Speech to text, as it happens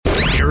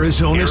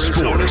Arizona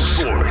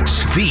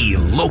Sports. The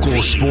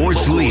local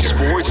sports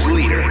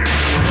leader.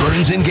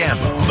 Burns and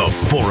Gambo, the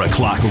 4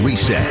 o'clock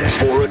reset.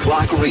 4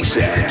 o'clock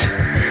reset.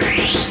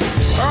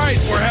 All right,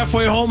 we're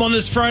halfway home on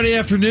this Friday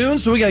afternoon,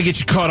 so we got to get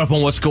you caught up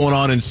on what's going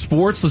on in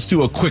sports. Let's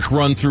do a quick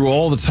run through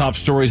all the top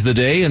stories of the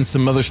day and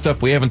some other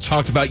stuff we haven't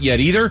talked about yet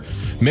either.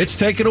 Mitch,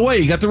 take it away.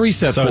 You got the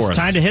reset for us. So it's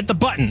time to hit the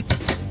button.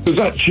 It's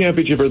not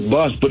championship or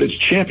bust, but it's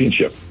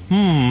championship.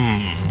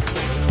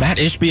 Matt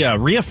Ishbia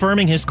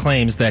reaffirming his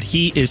claims that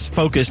he is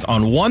focused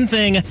on one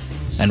thing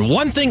and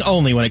one thing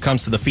only when it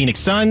comes to the Phoenix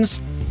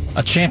Suns,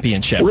 a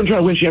championship. We're going to try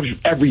to win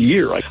championship every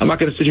year. I'm not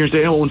going to sit here and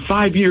say, in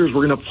 5 years,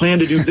 we're going to plan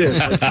to do this.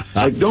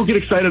 Don't get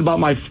excited about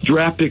my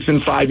draft picks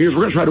in 5 years.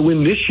 We're going to try to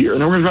win this year,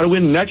 and then we're going to try to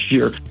win next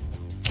year.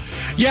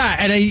 Yeah,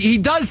 and he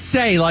does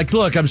say,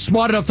 look, I'm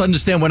smart enough to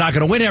understand we're not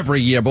going to win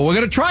every year, but we're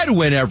going to try to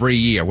win every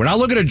year. We're not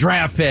looking at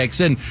draft picks.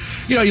 And,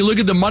 you look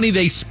at the money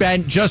they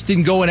spent just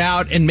in going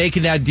out and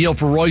making that deal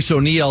for Royce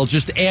O'Neal,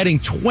 just adding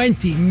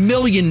 $20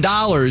 million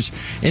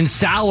in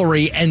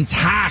salary and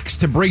tax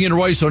to bring in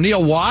Royce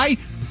O'Neal. Why?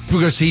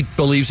 Because he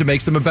believes it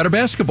makes them a better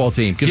basketball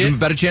team, gives them a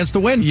better chance to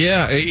win.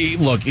 Yeah,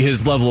 look,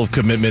 his level of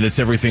commitment, it's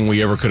everything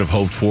we ever could have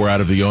hoped for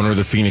out of the owner of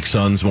the Phoenix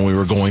Suns when we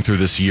were going through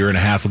this year and a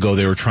half ago.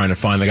 They were trying to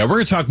find the guy. We're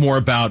going to talk more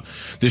about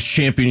this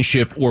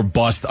championship or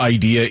bust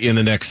idea in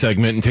the next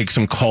segment and take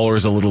some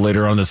callers a little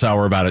later on this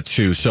hour about it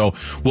too. So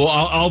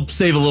I'll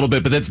save a little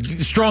bit, but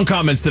that's strong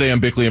comments today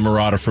on Bickley and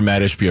Murata from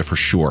Matt Ishbia for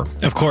sure.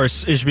 Of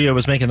course, Ishbia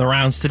was making the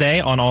rounds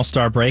today on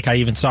All-Star Break. I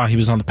even saw he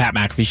was on the Pat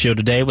McAfee show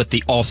today with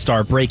the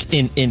All-Star Break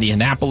in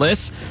Indianapolis.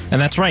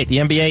 And that's right, the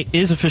NBA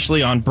is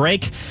officially on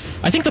break.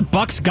 I think the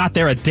Bucks got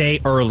there a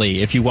day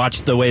early, if you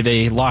watched the way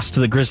they lost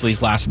to the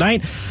Grizzlies last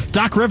night.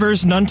 Doc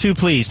Rivers, none too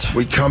pleased.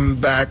 We come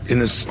back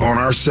on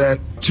our set,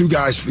 two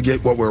guys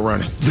forget what we're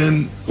running.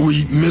 Then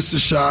we miss a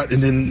shot,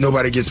 and then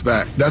nobody gets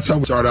back. That's how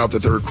we start out the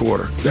third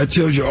quarter. That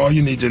tells you all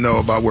you need to know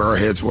about where our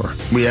heads were.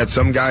 We had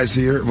some guys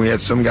here, and we had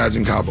some guys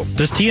in Cabo.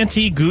 Does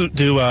TNT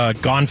do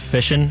Gone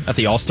Fishing at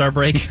the All-Star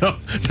break?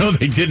 No,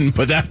 they didn't.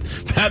 But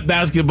that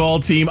basketball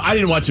team, I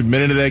didn't watch a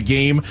minute of that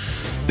game.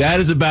 That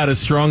is about as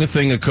strong a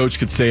thing a coach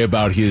could say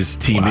about his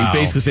team. Wow. He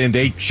basically saying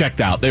they checked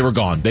out. They were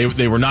gone.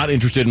 They were not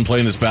interested in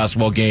playing this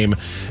basketball game.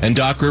 And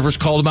Doc Rivers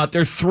called them out.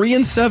 They're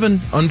 3-7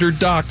 under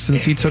Doc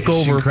since he took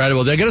over.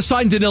 Incredible. They're going to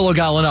sign Danilo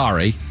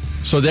Gallinari.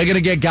 So they're going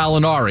to get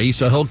Gallinari.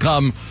 So he'll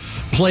come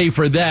play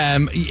for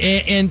them.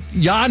 And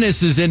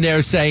Giannis is in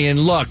there saying,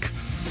 look,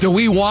 do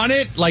we want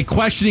it? Like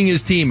questioning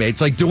his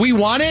teammates. Like, do we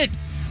want it?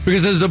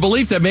 Because there's a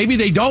belief that maybe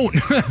they don't.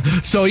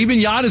 So even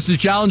Giannis is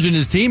challenging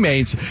his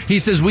teammates. He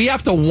says, we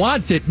have to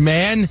want it,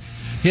 man.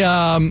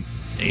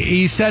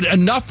 He said,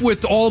 enough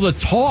with all the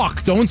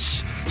talk. Don't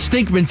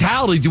stink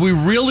mentality. Do we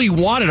really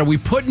want it? Are we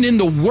putting in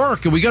the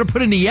work? Are we going to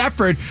put in the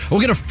effort? Are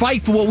we going to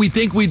fight for what we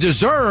think we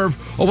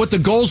deserve or what the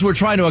goals we're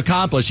trying to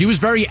accomplish? He was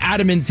very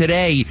adamant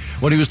today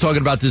when he was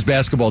talking about this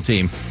basketball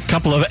team.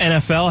 Couple of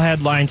NFL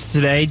headlines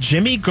today.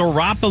 Jimmy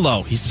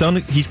Garoppolo,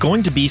 he's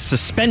going to be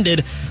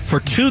suspended for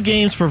 2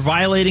 games for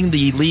violating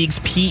the league's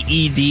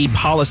PED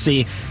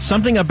policy.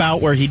 Something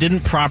about where he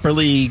didn't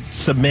properly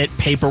submit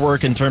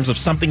paperwork in terms of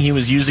something he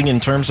was using in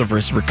terms of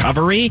his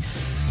recovery.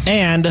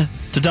 And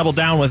to double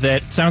down with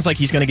it, sounds like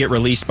he's going to get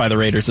released by the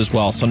Raiders as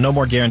well. So no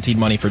more guaranteed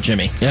money for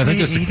Jimmy. Yeah,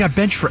 he got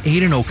benched for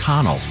Aiden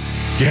O'Connell.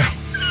 Yeah.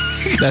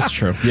 That's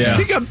true. Yeah.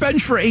 He got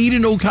benched for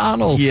Aiden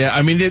O'Connell. Yeah,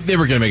 I mean, they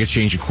were going to make a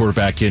change of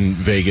quarterback in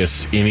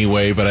Vegas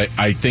anyway, but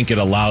I think it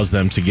allows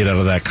them to get out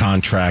of that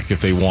contract if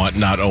they want,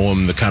 not owe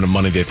him the kind of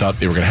money they thought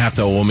they were going to have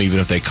to owe him, even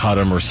if they cut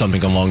him or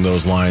something along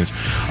those lines.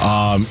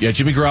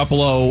 Jimmy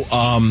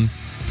Garoppolo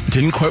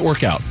didn't quite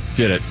work out.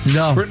 Did it?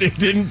 No.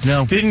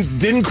 It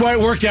didn't quite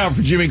work out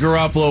for Jimmy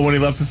Garoppolo when he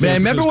left the San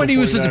Francisco. Remember when he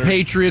was at the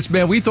Patriots,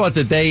 man? We thought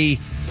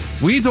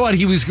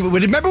he was.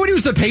 Remember when he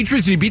was the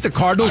Patriots and he beat the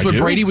Cardinals when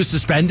Brady was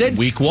suspended?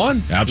 Week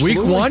 1.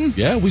 Absolutely. Week 1?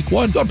 Yeah, week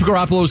 1. Thought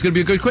Garoppolo was going to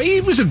be a good quarterback.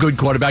 He was a good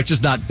quarterback,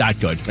 just not that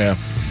good. Yeah.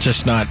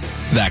 Just not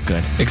that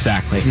good.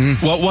 Exactly.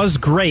 Mm-hmm. What was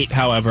great,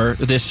 however,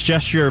 this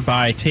gesture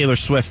by Taylor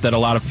Swift that a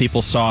lot of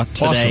people saw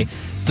today.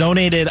 Awesome.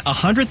 Donated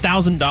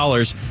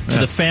 $100,000 to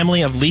the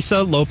family of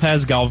Lisa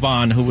Lopez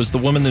Galvan, who was the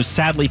woman who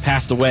sadly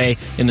passed away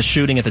in the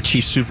shooting at the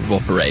Chiefs Super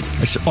Bowl parade.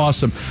 That's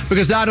awesome.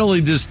 Because not only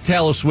does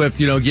Taylor Swift,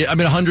 get,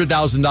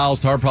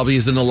 $100,000 to her probably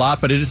isn't a lot,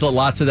 but it is a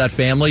lot to that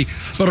family.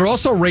 But it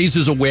also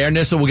raises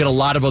awareness, and we'll get a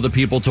lot of other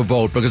people to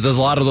vote because there's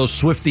a lot of those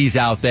Swifties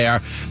out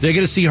there. They're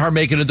going to see her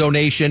making a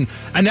donation,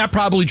 and that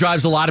probably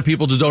drives a lot of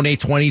people to donate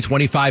 $20,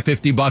 $25,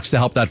 $50 to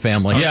help that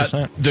family. 100%.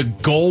 Yeah, the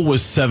goal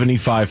was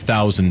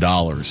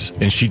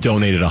 $75,000, and she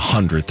donated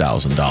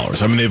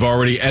 $100,000. I mean, they've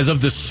already, as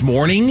of this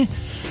morning,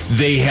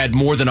 they had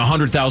more than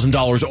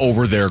 $100,000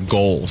 over their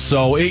goal.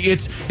 So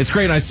it's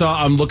great. And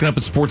I'm looking up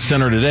at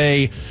SportsCenter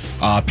today.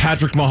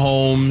 Patrick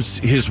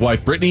Mahomes, his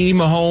wife Brittany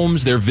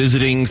Mahomes, they're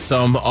visiting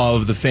some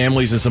of the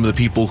families and some of the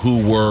people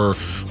who were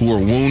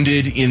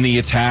wounded in the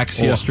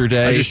attacks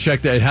yesterday. I just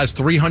checked that. It has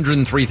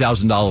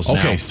 $303,000 now.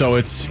 Okay, so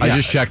it's... I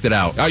just checked it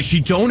out.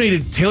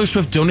 Taylor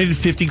Swift donated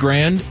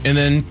 $50,000, and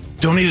then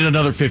donated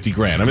another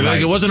 $50,000. I mean,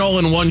 like, it wasn't all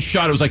in one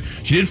shot. It was like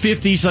she did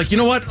 50. She's like, you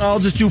know what? I'll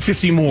just do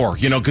 50 more.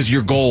 Because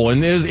your goal,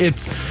 and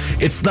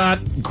it's not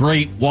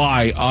great.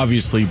 Why,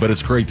 obviously, but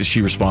it's great that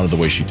she responded the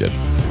way she did.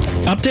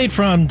 Update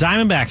from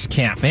Diamondbacks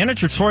camp.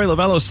 Manager Troy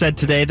Lovello said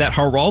today that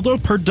Geraldo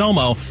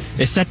Perdomo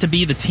is set to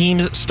be the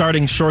team's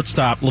starting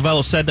shortstop.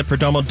 Lovello said that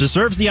Perdomo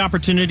deserves the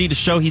opportunity to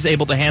show he's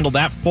able to handle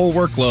that full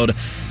workload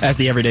as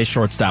the everyday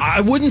shortstop.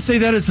 I wouldn't say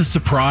that as a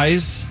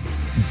surprise,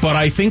 but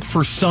I think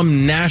for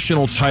some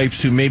national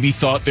types who maybe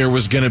thought there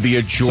was going to be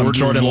a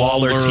Jordan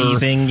Lawler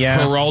teasing,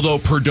 Geraldo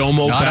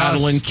Perdomo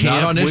battle in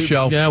camp. Not on this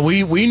show. Yeah,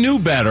 we knew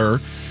better.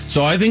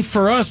 So I think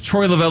for us,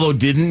 Troy Lovello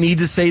didn't need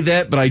to say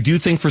that, but I do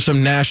think for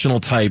some national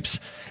types,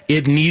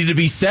 it needed to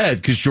be said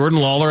because Jordan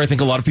Lawler, I think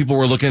a lot of people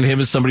were looking at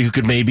him as somebody who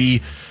could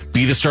maybe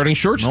be the starting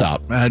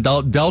shortstop.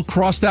 They'll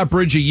cross that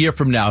bridge a year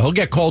from now. He'll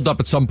get called up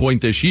at some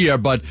point this year,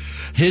 but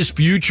his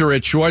future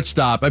at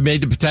shortstop, it may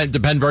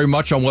depend very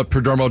much on what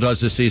Perdomo does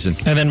this season.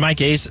 And then Mike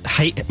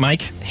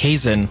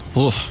Hazen,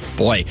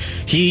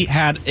 he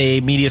had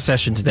a media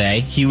session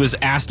today. He was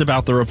asked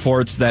about the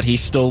reports that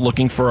he's still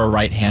looking for a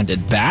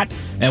right-handed bat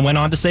and went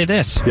on to say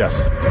this.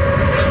 Yes.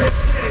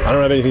 I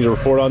don't have anything to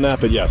report on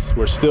that, but yes,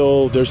 there's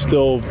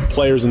still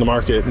players in the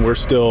market, and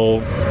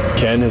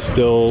Ken has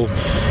still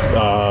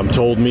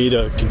told me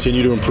to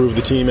continue to improve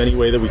the team any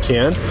way that we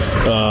can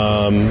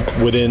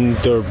within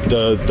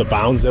the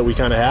bounds that we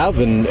kind of have,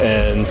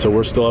 and so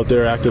we're still out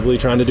there actively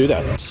trying to do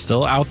that.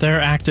 Still out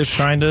there active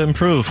trying to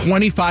improve.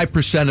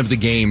 25% of the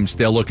games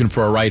they're looking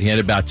for a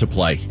right-handed bat to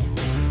play.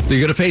 They're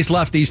going to face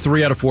lefties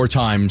 3 out of 4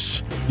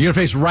 times. You're going to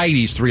face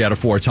righties 3 out of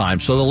 4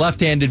 times. So the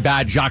left-handed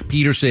bat, Jock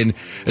Peterson,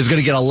 is going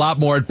to get a lot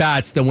more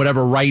at-bats than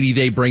whatever righty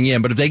they bring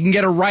in. But if they can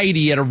get a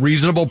righty at a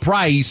reasonable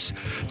price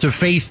to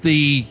face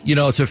the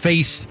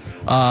lefties,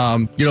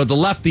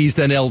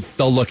 then they'll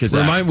look at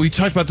that. We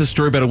talked about this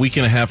story about a week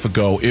and a half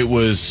ago. It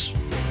was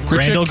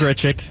Randall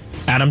Grichuk,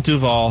 Adam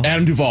Duvall,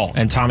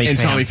 and Tommy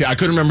Pham. I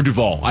couldn't remember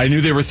Duvall. I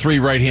knew there were 3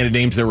 right-handed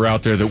names that were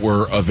out there that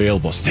were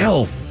available.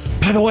 Still,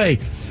 by the way,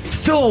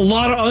 still a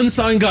lot of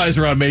unsigned guys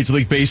around Major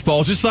League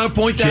Baseball. Just thought I'd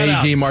point that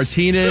out. J.D.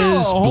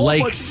 Martinez,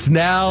 Blake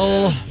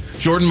Snell,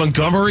 Jordan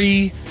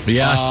Montgomery,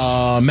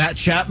 Matt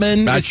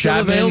Chapman.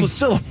 Available.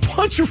 Still a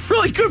bunch of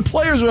really good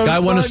players. Guy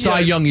won a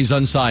Cy Young. He's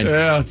unsigned.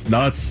 Yeah, it's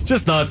nuts.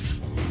 Just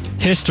nuts.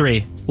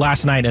 History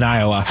last night in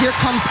Iowa. Here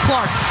comes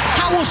Clark.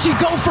 How will she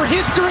go for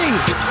history?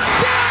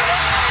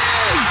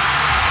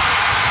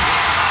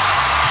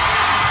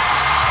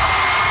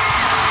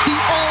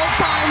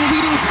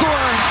 Leading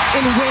scorer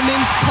in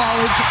women's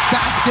college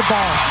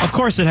basketball. Of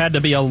course, it had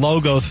to be a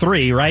logo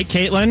 3, right,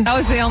 Caitlin? That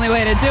was the only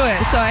way to do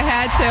it, so I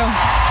had to.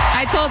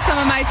 I told some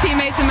of my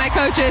teammates and my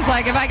coaches,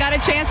 like, if I got a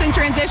chance in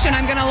transition,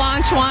 I'm going to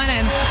launch one.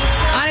 And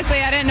honestly,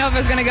 I didn't know if it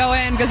was going to go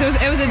in because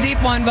it was a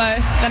deep one, but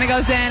then it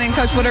goes in, and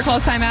Coach Woodard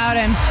calls timeout.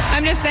 And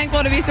I'm just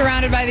thankful to be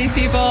surrounded by these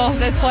people,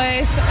 this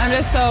place. I'm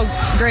just so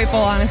grateful,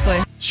 honestly.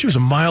 She was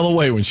a mile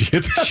away when she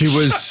hit that. She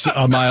was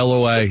a mile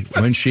away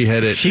when she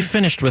hit it. She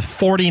finished with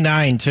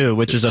 49, too,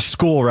 which is a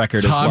school record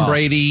as well. Tom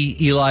Brady,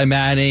 Eli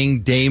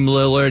Manning, Dame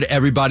Lillard,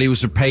 everybody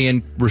was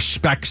paying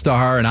respects to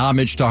her and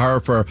homage to her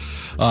for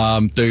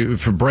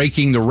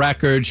breaking the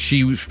record.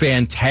 She was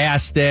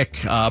fantastic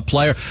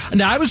player.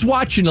 Now, I was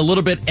watching a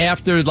little bit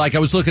after, I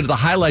was looking at the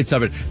highlights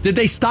of it. Did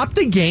they stop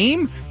the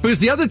game? Because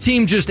the other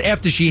team, just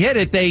after she hit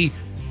it, they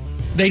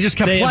just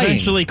kept playing. They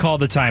eventually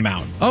called the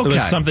timeout. Okay. It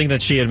was something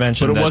that she had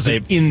mentioned. But it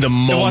wasn't in the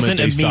moment. It wasn't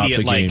they stopped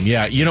the game.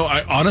 Yeah,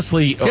 I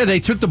honestly... Yeah, they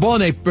took the ball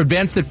and they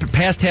advanced it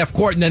past half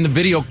court, and then the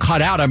video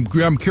cut out. I'm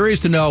curious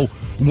to know,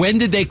 when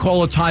did they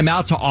call a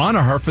timeout to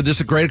honor her for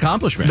this great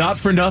accomplishment? Not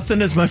for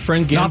nothing, as my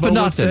friend Gambo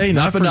would say.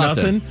 Not for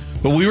nothing.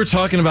 But we were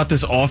talking about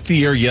this off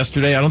the air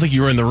yesterday. I don't think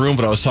you were in the room,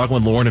 but I was talking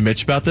with Lauren and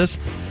Mitch about this.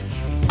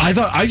 I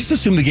just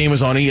assumed the game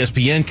was on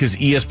ESPN because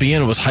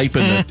ESPN was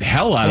hyping the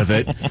hell out of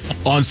it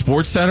on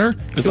SportsCenter.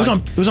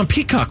 It was on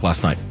Peacock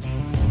last night.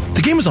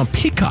 The game was on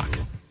Peacock.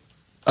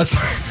 It's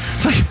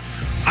like,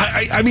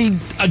 I mean,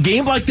 a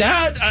game like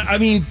that. I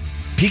mean,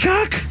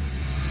 Peacock.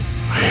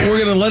 We're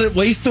going to let it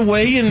waste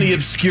away in the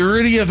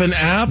obscurity of an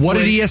app. What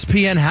did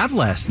ESPN have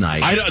last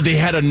night? They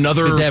had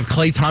another... Did they have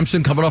Klay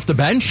Thompson coming off the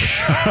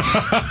bench?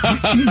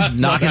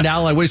 Knocking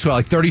down, like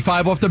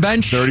 35 off the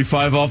bench?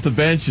 35 off the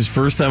bench. His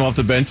first time off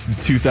the bench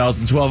since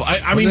 2012.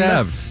 I mean,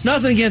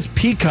 nothing against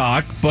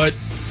Peacock, but...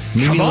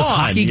 Meaningless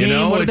hockey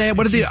game? What did they?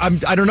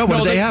 I don't know. What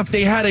did they have?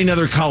 They had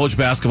another college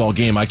basketball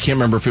game. I can't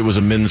remember if it was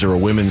a men's or a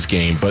women's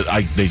game, but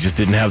they just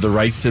didn't have the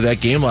rights to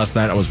that game last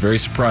night. I was very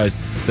surprised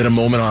that a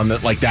moment on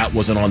that like that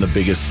wasn't on the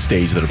biggest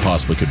stage that it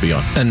possibly could be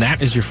on. And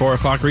that is your 4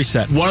 o'clock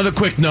reset. One other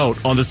quick note: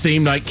 on the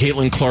same night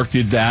Caitlin Clark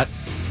did that,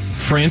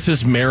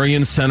 Francis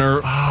Marion center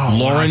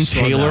Lauren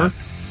Taylor,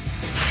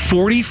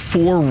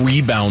 44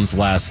 rebounds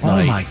last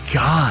night. Oh my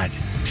God!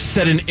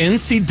 Set an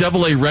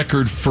NCAA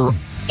record for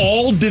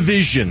all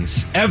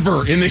divisions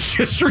ever in the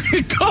history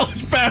of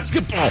college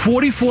basketball.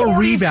 44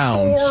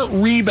 rebounds. 44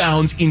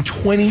 rebounds in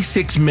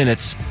 26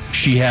 minutes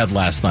she had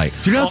last night.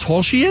 Do you know how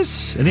tall she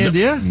is? Any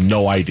idea?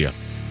 No idea.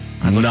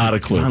 Not a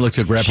clue. I looked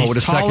at Grandpa with a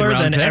She's second taller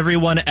round than pick.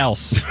 everyone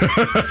else.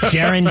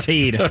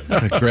 Guaranteed.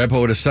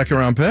 Grandpa with a second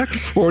round pick.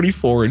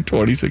 44 in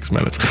 26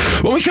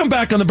 minutes. When we come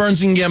back on the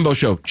Burns and Gambo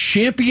show,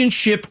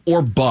 championship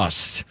or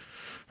bust?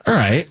 All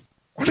right.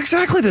 What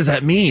exactly does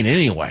that mean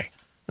anyway?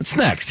 That's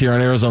next here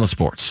on Arizona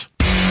Sports.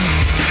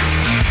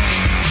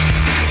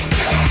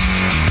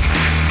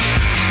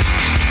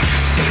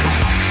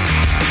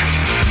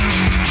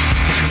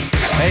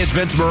 Hey, it's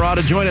Vince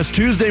Marotta. Join us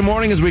Tuesday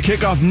morning as we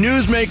kick off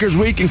Newsmakers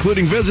Week,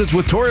 including visits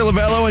with Tori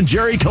Lavello and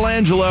Jerry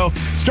Colangelo,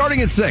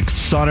 starting at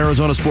 6 on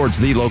Arizona Sports,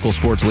 the local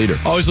sports leader.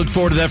 Always look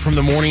forward to that from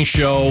the morning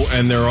show,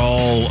 and they're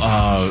all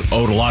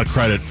owed a lot of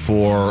credit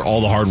for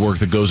all the hard work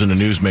that goes into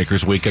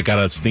Newsmakers Week. I got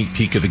a sneak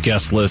peek of the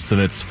guest list, and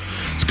it's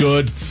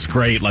good. It's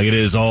great, like it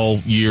is all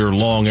year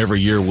long, every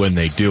year when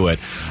they do it.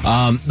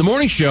 The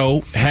morning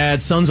show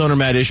had Suns owner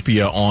Matt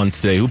Ishbia on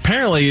today, who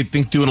apparently, I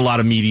think, doing a lot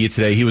of media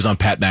today. He was on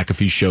Pat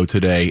McAfee's show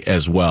today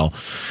as well.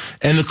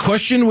 And the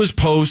question was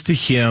posed to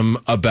him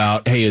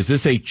about, hey, is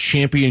this a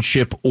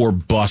championship or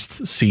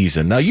bust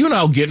season? Now, you and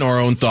I will get in our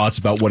own thoughts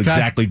about what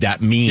exactly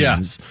that means.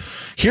 Yeah.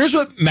 Here's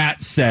what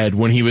Matt said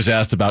when he was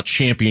asked about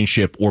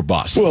championship or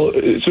bust. Well, so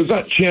it's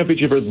not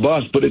championship or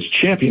bust, but it's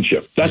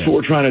championship. That's what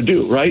we're trying to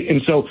do, right?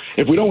 And so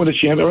if we don't win the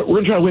championship, we're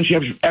going to try to win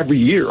championship every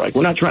year. Like,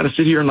 we're not trying to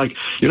sit here and, like,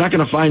 you're not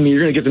going to find me.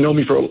 You're going to get to know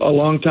me for a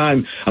long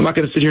time. I'm not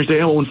going to sit here and say,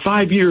 oh, in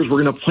 5 years,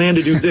 we're going to plan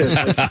to do this.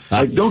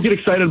 Like, don't get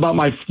excited about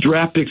my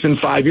draft picks in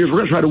 5 years. We're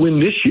going to try to win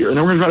this year, and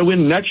then we're going to try to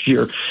win next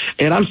year.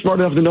 And I'm smart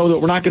enough to know that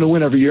we're not going to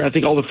win every year. I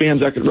think all the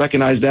fans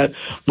recognize that.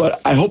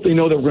 But I hope they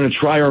know that we're going to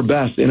try our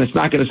best, and it's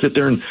not going to sit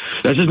there and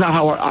that's just not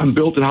how I'm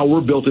built and how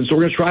we're built. And so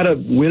we're going to try to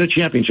win a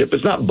championship.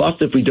 It's not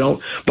bust if we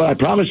don't, but I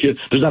promise you,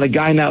 there's not a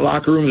guy in that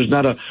locker room, there's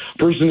not a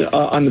person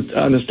on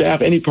the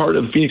staff, any part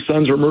of the Phoenix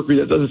Suns or Mercury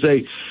that doesn't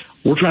say,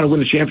 we're trying to win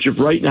the championship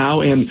right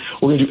now, and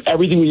we're going to do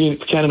everything we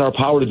can in our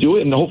power to do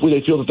it. And hopefully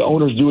they feel that the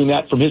owner's doing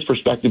that from his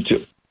perspective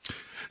too.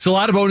 It's a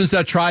lot of owners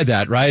that try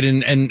that, right?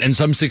 And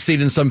some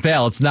succeed and some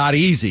fail. It's not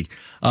easy.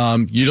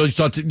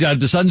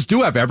 The Suns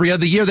do have every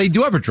other year. They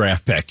do have a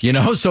draft pick,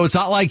 so it's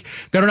not like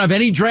they don't have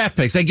any draft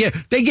picks. They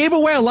gave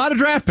away a lot of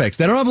draft picks.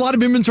 They don't have a lot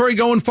of inventory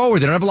going forward.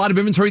 They don't have a lot of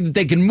inventory that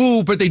they can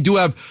move, but they do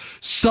have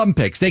some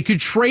picks. They could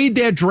trade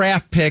their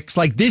draft picks.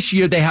 Like this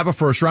year, they have a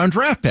first round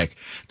draft pick.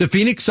 The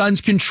Phoenix Suns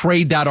can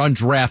trade that on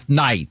draft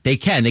night. They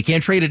can. They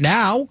can't trade it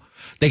now.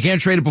 They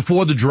can't trade it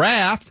before the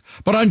draft,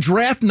 but on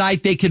draft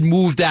night, they could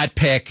move that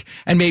pick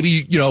and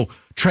maybe,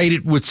 trade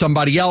it with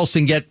somebody else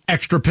and get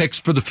extra picks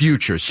for the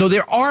future. So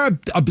there are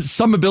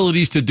some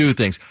abilities to do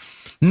things.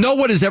 No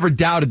one has ever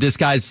doubted this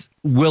guy's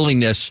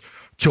willingness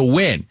to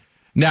win.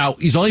 Now,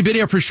 he's only been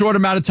here for a short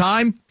amount of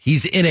time.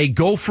 He's in a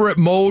go-for-it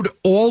mode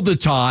all the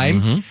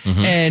time.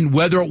 And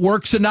whether it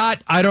works or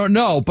not, I don't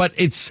know. But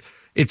it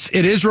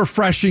is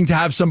refreshing to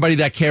have somebody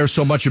that cares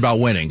so much about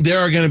winning. There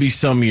are going to be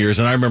some years,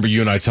 and I remember you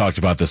and I talked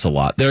about this a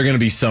lot. There are going to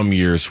be some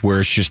years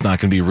where it's just not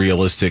going to be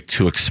realistic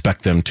to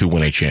expect them to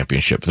win a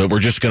championship. That we're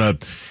just going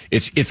to,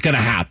 it's going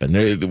to happen.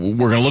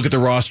 We're going to look at the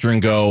roster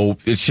and go,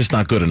 it's just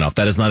not good enough.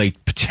 That is not a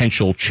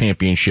potential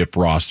championship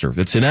roster.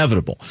 That's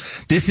inevitable.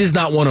 This is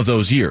not one of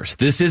those years.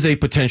 This is a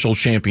potential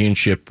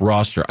championship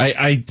roster.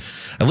 I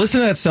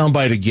listened to that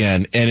soundbite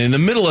again, and in the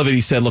middle of it,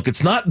 he said, look,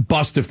 it's not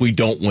bust if we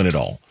don't win it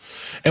all.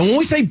 And when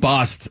we say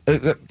bust,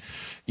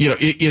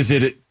 is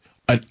it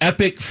an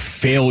epic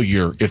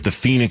failure if the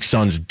Phoenix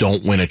Suns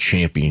don't win a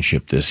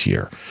championship this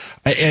year?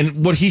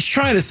 And what he's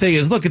trying to say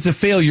is, look, it's a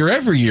failure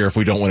every year if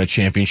we don't win a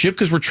championship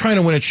because we're trying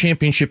to win a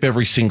championship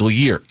every single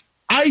year.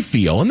 I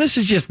feel, and this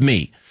is just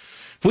me,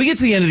 if we get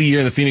to the end of the year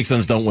and the Phoenix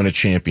Suns don't win a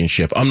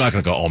championship, I'm not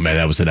going to go, oh, man,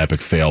 that was an epic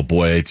fail.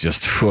 Boy, it's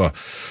just...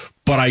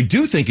 But I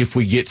do think if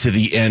we get to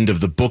the end of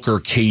the Booker,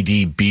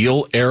 KD,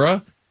 Beal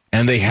era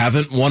and they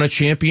haven't won a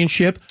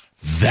championship...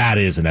 That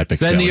is an epic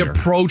failure. Then the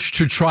approach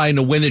to trying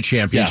to win the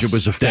championship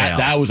was a fail.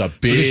 That was a big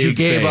because you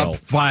gave fail. up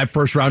 5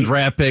 first-round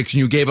draft picks,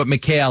 and you gave up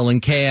Mikal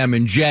and Cam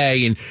and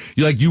Jay, and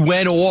you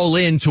went all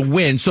in to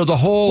win. So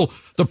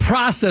the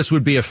process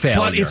would be a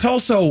failure. But it's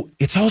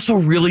also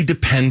really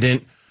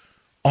dependent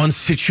on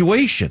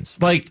situations.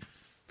 Like,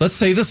 let's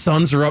say the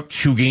Suns are up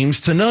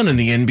 2-0 in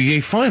the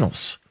NBA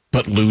Finals,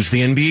 but lose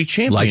the NBA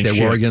championship. Like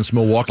they were against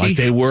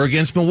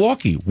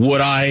Milwaukee? Would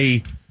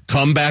I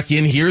come back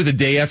in here the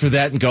day after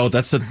that and go,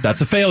 that's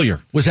a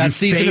failure? Was that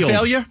season a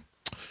failure?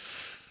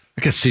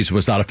 I guess season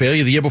was not a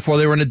failure. The year before,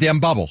 they were in a damn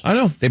bubble. I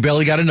know. They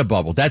barely got in the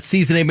bubble. That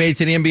season they made it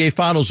to the NBA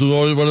Finals was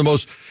one of the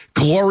most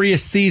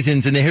glorious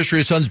seasons in the history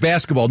of Suns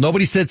basketball.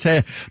 Nobody is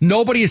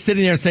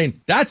sitting there and saying,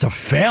 that's a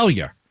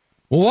failure.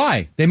 Well,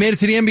 why? They made it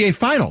to the NBA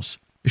Finals.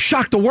 It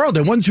shocked the world.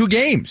 They won 2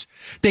 games.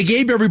 They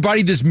gave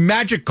everybody this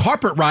magic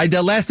carpet ride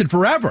that lasted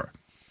forever.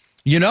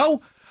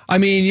 I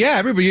mean, yeah,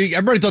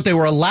 everybody thought they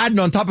were Aladdin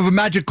on top of a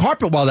magic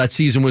carpet while that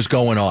season was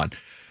going on.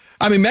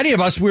 I mean, many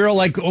of us, we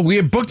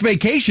had booked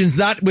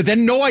vacations with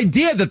no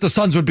idea that the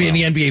Suns would be in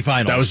the NBA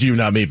Finals. That was you,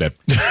 not me, babe.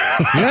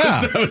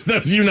 Yeah.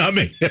 that was you, not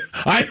me.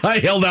 I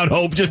held out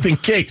hope just in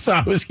case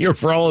I was here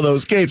for all of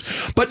those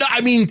games. But,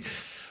 I mean,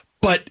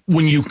 But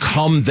when you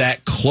come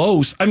that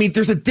close, I mean,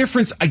 there's a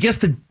difference. I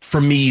guess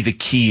for me, the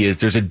key is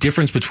there's a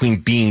difference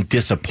between being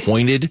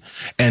disappointed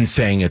and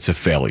saying it's a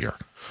failure.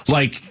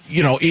 Like,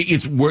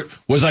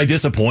 was I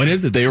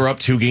disappointed that they were up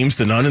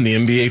 2-0 in the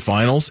NBA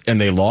Finals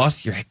and they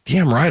lost? You're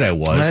damn right I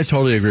was. I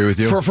totally agree with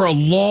you. For a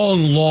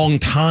long, long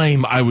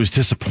time, I was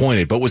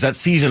disappointed. But was that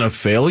season a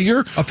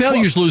failure? A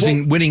failure is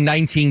winning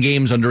 19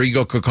 games under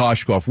Igor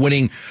Kokoshkov,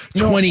 winning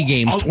 20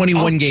 games,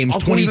 21 games,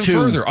 22. Go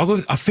even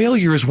further. A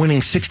failure is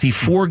winning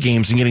 64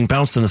 games and getting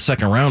bounced in the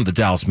second round of the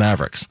Dallas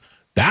Mavericks.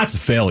 That's a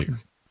failure.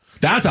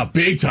 That's a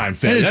big-time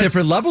failure. And there's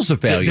different levels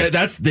of failure.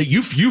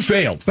 You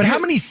failed. But how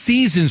many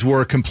seasons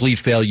were a complete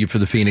failure for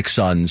the Phoenix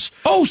Suns?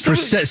 For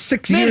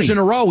 6 years in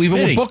a row, even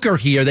with Booker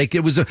here,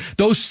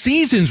 those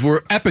seasons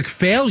were epic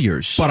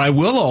failures. But I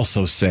will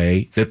also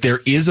say that there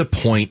is a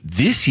point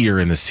this year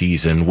in the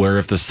season where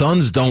if the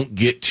Suns don't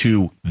get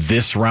to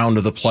this round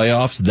of the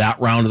playoffs, that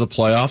round of the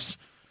playoffs,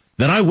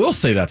 then I will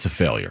say that's a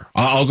failure.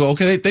 I'll go,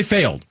 okay, they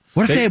failed.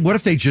 What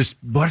if they just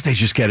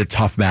get a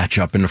tough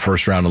matchup in the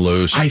first round and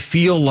lose? I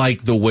feel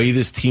like the way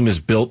this team is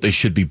built, they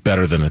should be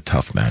better than a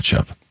tough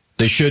matchup.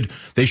 They should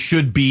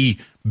be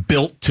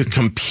built to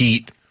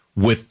compete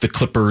with the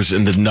Clippers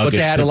and the Nuggets. But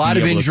they had a lot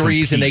of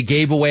injuries and they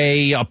gave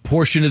away a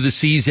portion of the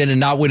season and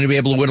not be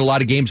able to win a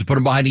lot of games and put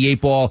them behind the 8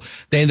 ball.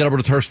 They ended up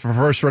with a first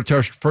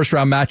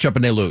round matchup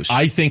and they lose.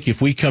 I think if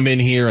we come in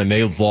here and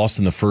they've lost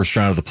in the first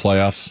round of the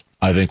playoffs,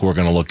 I think we're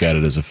going to look at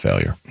it as a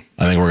failure.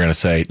 I think we're going to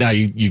say, now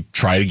you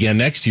try it again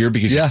next year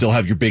because you still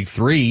have your big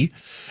three.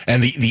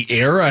 And the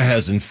era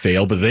hasn't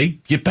failed, but they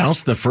get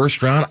bounced in the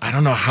first round. I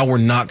don't know how we're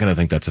not going to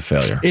think that's a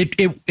failure.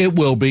 It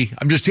will be.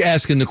 I'm just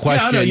asking the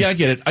question. I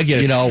get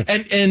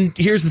it. And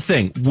here's the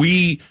thing. I'm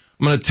going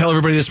to tell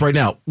everybody this right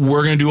now.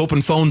 We're going to do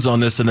open phones on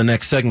this in the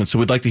next segment. So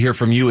we'd like to hear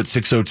from you at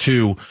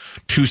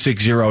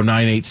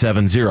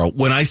 602-260-9870.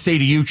 When I say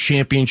to you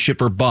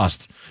championship or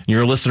bust, and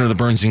you're a listener to the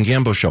Burns and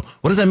Gambo show,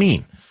 what does that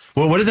mean?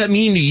 Well, what does that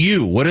mean to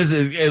you? What is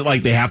it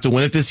like? They have to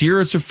win it this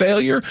year? It's a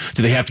failure.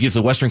 Do they have to get to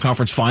the Western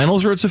Conference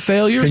Finals or it's a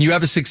failure? Can you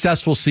have a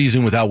successful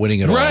season without winning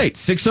it all? Right.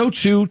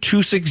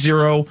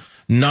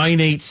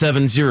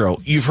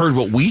 602-260-9870. You've heard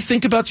what we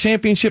think about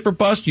championship or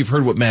bust. You've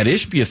heard what Matt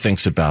Ishbia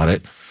thinks about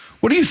it.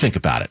 What do you think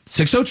about it?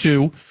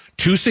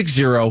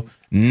 602-260-9870.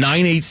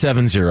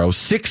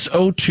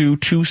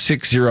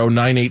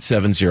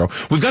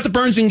 602-260-9870. We've got the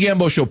Burns and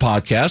Gambo Show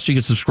podcast. You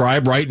can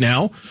subscribe right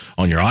now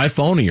on your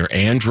iPhone or your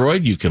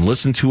Android. You can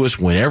listen to us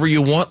whenever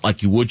you want,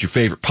 like you would your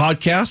favorite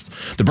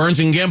podcast. The Burns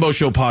and Gambo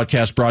Show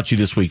podcast brought to you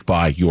this week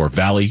by your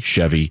Valley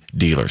Chevy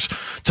dealers.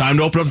 Time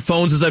to open up the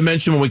phones, as I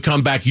mentioned, when we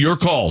come back. Your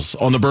calls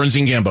on the Burns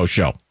and Gambo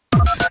Show.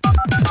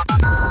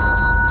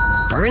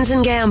 Burns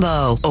and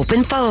Gambo.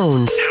 Open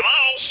phones.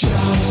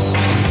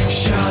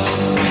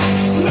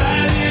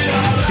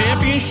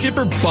 Championship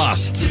or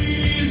bust?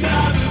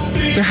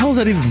 What the hell does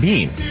that even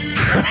mean?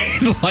 Right?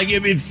 Like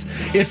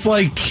it's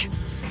like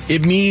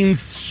it means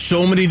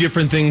so many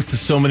different things to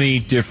so many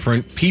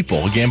different people.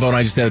 Gambo and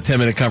I just had a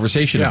 10-minute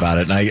conversation about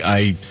it, and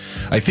I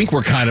think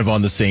we're kind of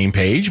on the same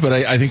page, but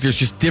I think there's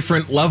just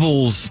different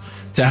levels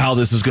to how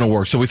this is going to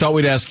work. So we thought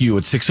we'd ask you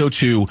at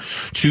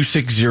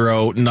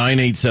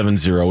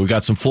 602-260-9870. We've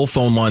got some full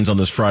phone lines on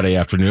this Friday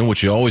afternoon,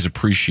 which you always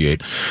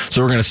appreciate.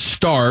 So we're going to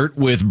start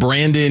with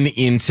Brandon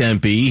in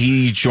Tempe.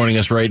 He's joining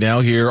us right now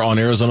here on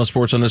Arizona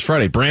Sports on this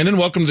Friday. Brandon,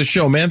 welcome to the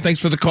show, man.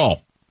 Thanks for the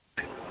call.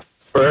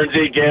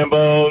 Burnsy,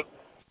 Gambo,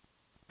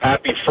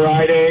 happy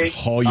Friday.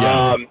 Oh,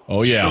 yeah.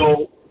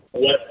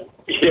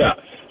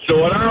 So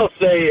what I'll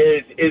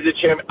say is a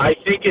champ. I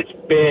think it's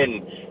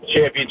been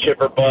championship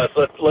or bust.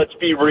 Let's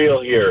be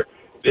real here.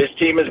 This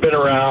team has been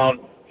around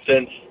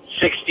since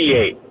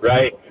 '68,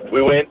 right?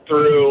 We went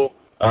through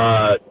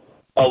a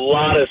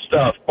lot of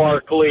stuff.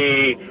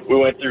 Barkley, we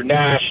went through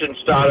Nash and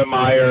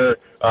Stoudemire.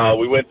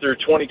 We went through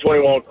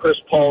 2021, Chris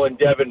Paul and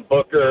Devin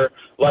Booker.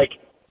 Like,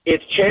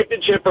 it's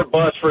championship or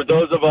bust for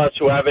those of us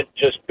who haven't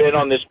just been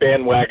on this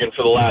bandwagon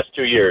for the last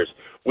 2 years.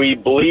 We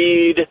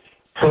bleed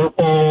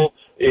purple.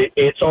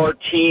 It's our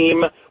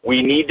team.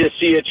 We need to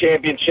see a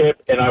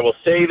championship, and I will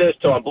say this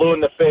till I'm blue in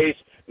the face,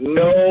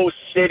 no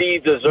city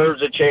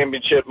deserves a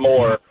championship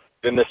more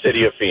than the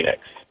city of Phoenix.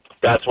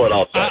 That's what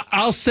I'll say.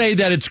 I'll say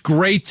that it's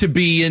great to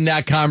be in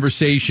that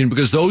conversation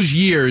because those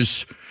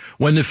years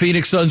when the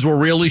Phoenix Suns were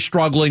really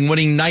struggling,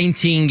 winning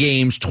 19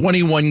 games,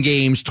 21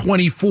 games,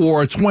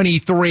 24,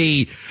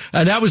 23,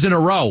 and that was in a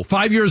row.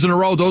 5 years in a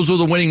row, those were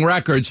the winning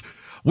records.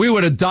 We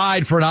would have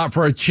died for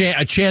a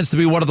chance to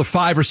be one of the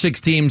 5 or 6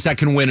 teams that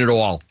can win it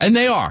all. And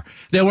they are.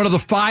 They're one of the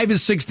 5 or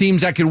 6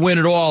 teams that can win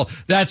it all.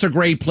 That's a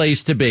great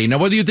place to be. Now,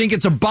 whether you think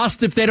it's a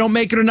bust if they don't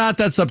make it or not,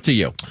 that's up to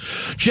you.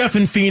 Jeff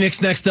in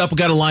Phoenix next up. We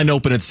got a line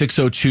open at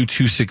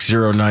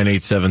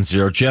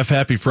 602-260-9870. Jeff,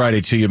 happy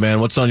Friday to you,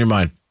 man. What's on your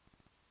mind?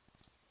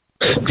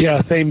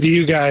 Yeah, same to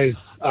you guys.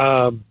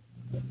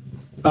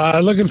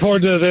 Looking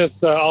forward to this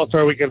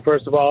All-Star weekend,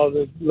 first of all.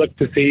 Look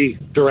to see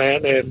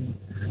Durant and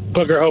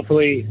Booker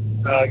hopefully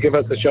give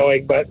us a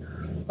showing. But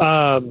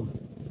I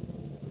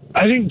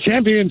think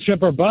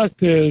championship or bust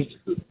is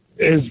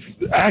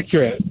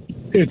accurate.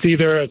 It's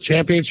either a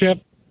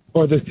championship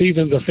or the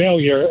season's a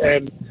failure,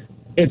 and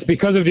it's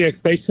because of the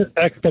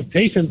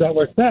expectations that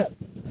were set.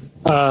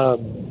 I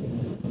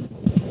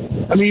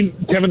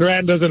mean, Kevin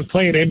Durant doesn't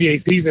play an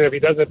NBA season if he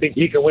doesn't think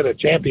he can win a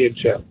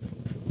championship.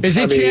 Is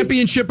it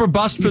championship or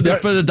bust for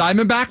the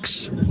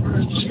Diamondbacks?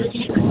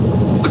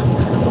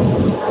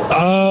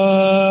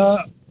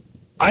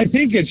 I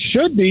think it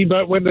should be,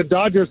 but when the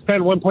Dodgers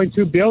spend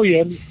 $1.2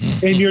 billion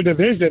in your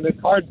division, it's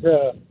hard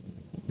to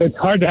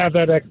have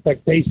that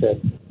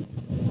expectation.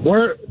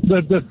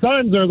 The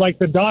Suns are like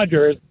the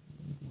Dodgers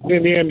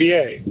in the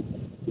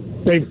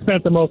NBA. They've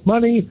spent the most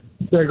money.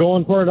 They're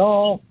going for it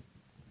all.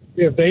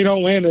 If they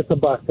don't win, it's a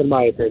bust, in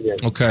my opinion.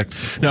 Okay.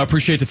 Now, I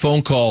appreciate the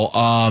phone call.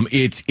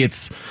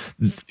 It's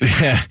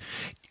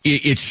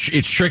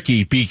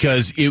tricky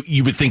because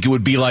you would think it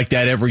would be like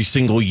that every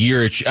single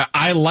year.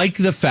 I like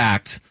the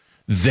fact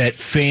that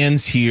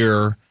fans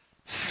here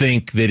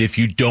think that if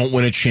you don't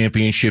win a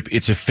championship,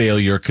 it's a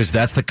failure, because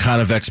that's the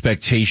kind of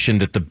expectation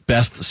that the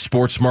best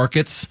sports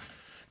markets,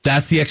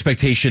 that's the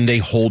expectation they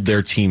hold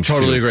their teams to.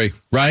 Totally agree.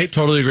 Right?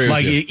 Totally agree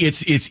like with you.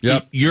 It's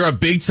you're a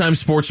big time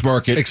sports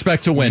market.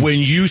 Expect to win. When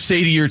you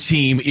say to your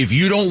team, if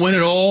you don't win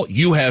at all,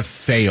 you have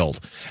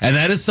failed. And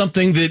that is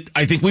something that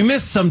I think we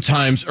miss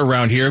sometimes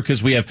around here,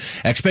 because we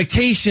have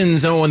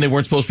expectations. Oh, and they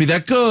weren't supposed to be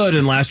that good.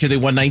 And last year they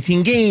won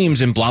 19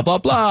 games and blah, blah,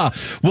 blah.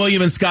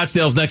 William in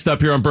Scottsdale's next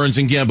up here on Burns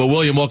and Gambo.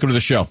 William, welcome to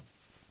the show.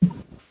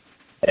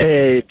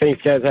 Hey,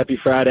 thanks, guys. Happy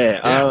Friday.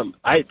 Yeah.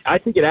 I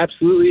think it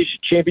absolutely is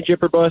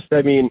championship or bust.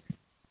 I mean,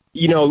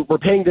 you know, we're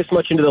paying this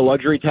much into the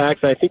luxury tax.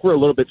 I think we're a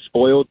little bit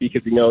spoiled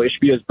because, you know,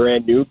 Ishbia is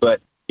brand new,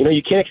 but, you know,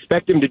 you can't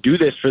expect him to do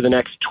this for the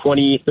next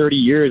 20, 30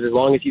 years as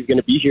long as he's going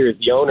to be here as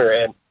the owner.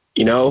 And,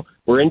 you know,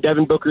 we're in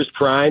Devin Booker's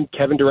prime.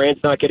 Kevin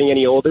Durant's not getting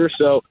any older.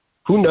 So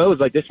who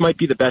knows? Like, this might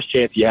be the best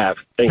chance you have.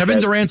 Thanks, Kevin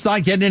guys. Durant's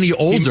not getting any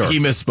older. He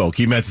misspoke.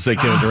 He meant to say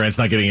Kevin Durant's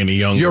not getting any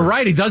younger. You're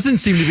right. He doesn't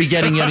seem to be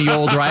getting any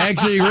older. I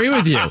actually agree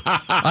with you.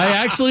 I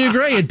actually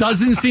agree. It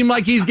doesn't seem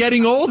like he's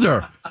getting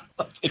older.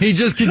 He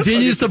just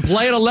continues to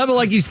play at a level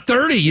like he's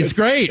 30. It's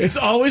great. It's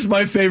always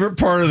my favorite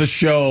part of the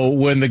show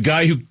when the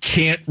guy who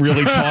can't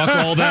really talk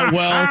all that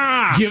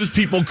well gives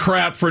people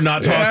crap for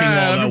not talking all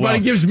that well.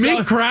 Everybody gives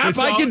me crap.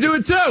 I can do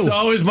it too. It's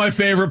always my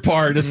favorite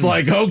part. It's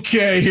like,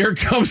 okay, here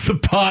comes the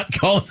pot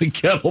calling the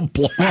kettle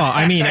black. Well,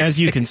 I mean, as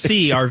you can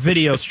see, our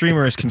video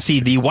streamers can see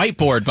the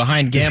whiteboard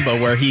behind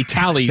Gambo where he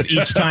tallies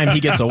each time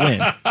he gets a win.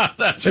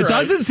 That's It right.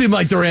 doesn't seem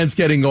like Durant's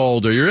getting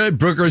older. You're right.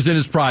 Booker's in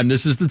his prime.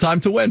 This is the time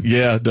to win.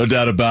 Yeah, no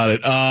doubt about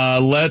it.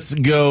 Let's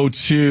go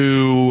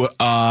to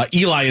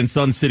Eli in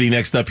Sun City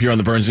next up here on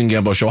the Burns and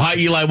Gambo show. Hi,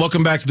 Eli.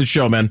 Welcome back to the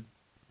show, man.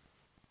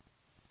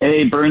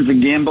 Hey, Burns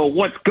and Gambo,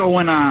 what's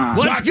going on?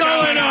 What's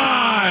going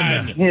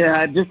on? Yeah,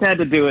 I just had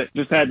to do it.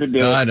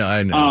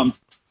 I know.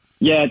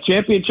 Yeah,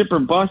 championship or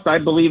bust, I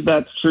believe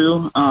that's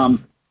true.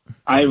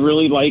 I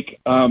really like,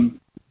 Matt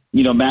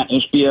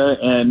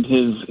Ishbia and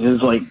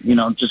his like,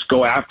 just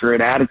go after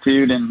it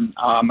attitude. And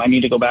I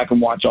need to go back and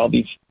watch all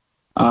these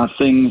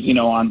things,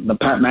 on the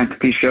Pat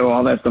McAfee show,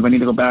 all that stuff. I need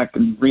to go back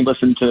and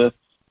re-listen to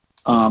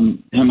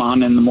him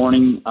on in the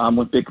morning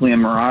with Bickley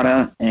and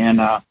Murata. And,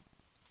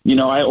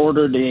 I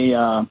ordered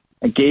a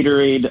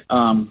Gatorade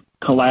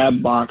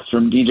collab box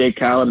from DJ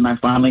Khaled, and I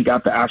finally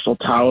got the actual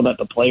towel that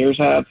the players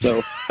have. So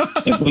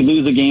if we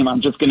lose a game,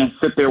 I'm just going to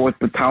sit there with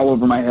the towel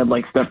over my head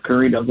like Steph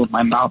Curry does with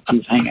my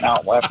mouthpiece hanging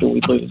out after we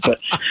lose. But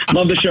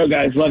love the show,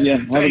 guys. Love you.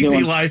 Thanks,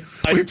 Eli.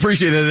 We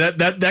appreciate it.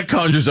 That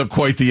conjures up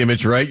quite the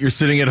image, right? You're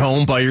sitting at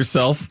home by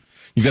yourself.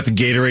 You've got the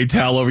Gatorade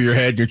towel over your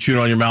head. And you're chewing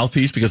on your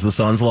mouthpiece because the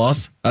Suns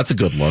lost. That's a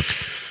good look.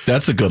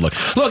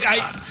 Look,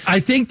 I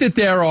think that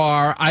there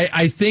are.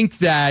 I think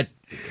that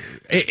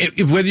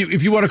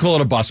if you want to call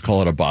it a bust,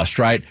 call it a bust,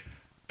 right?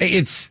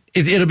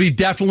 It'll be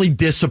definitely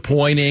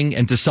disappointing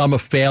and to some a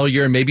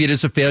failure. Maybe it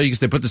is a failure because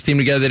they put this team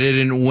together, they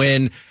didn't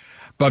win.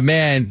 But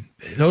man,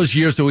 those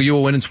years that you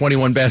were winning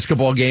 21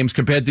 basketball games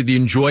compared to the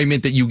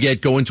enjoyment that you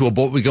get going to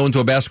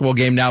a basketball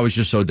game now is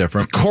just so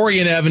different. Corey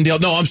in Avondale.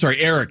 No, I'm sorry,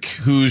 Eric,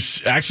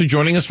 who's actually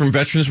joining us from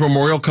Veterans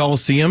Memorial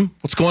Coliseum.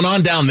 What's going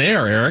on down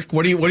there, Eric?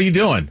 What are you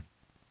doing?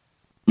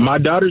 My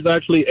daughter's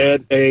actually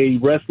at a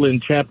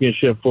wrestling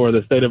championship for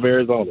the state of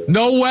Arizona.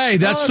 No way.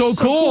 That's so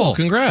cool.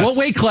 Congrats. What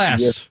weight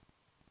class? Yes.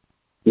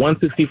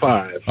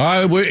 165.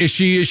 All right. Is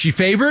she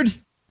favored?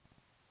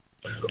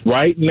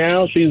 Right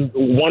now, she's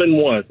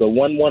 1-1, so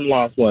 1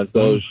 lost one.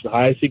 So the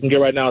highest she can get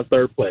right now is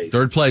third place.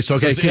 Third place.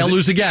 Okay, So can't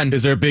lose again.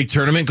 Is there a big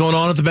tournament going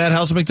on at the Bad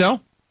House of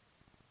McDowell?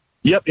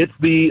 Yep, it's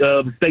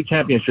the state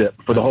championship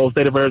for the whole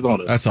state of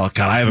Arizona. That's all.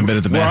 God, I haven't been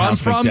at the Bad House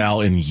of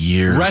McDowell in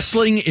years.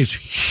 Wrestling is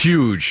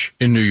huge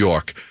in New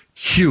York.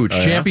 Huge.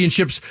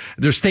 Championships,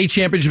 their state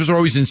championships are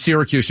always in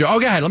Syracuse. Oh,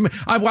 go ahead.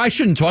 I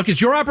shouldn't talk.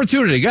 It's your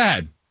opportunity. Go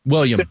ahead,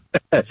 William.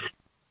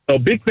 So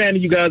big fan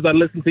of you guys. I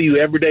listen to you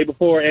every day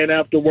before and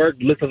after work.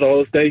 Listen to the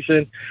whole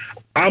station.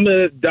 I'm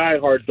a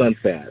diehard Suns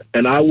fan,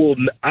 and I will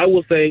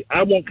say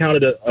I won't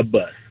count it a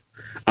bust.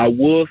 I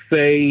will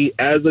say,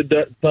 as a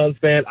Suns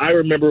fan, I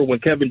remember when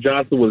Kevin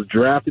Johnson was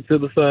drafted to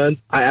the Suns.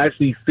 I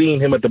actually seen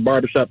him at the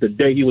barbershop the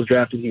day he was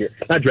drafted here.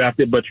 Not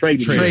drafted, but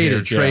traded.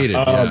 Traded.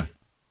 Yeah.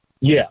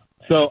 Yeah.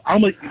 So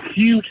I'm a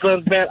huge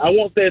Suns fan. I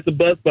won't say it's a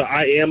bust, but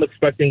I am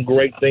expecting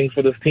great things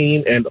for this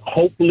team. And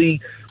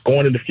hopefully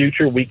going in the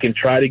future, we can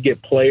try to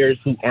get players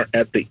who aren't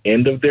at the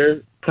end of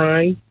their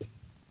prime,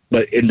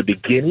 but in the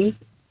beginning.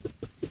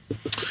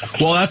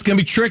 Well, that's going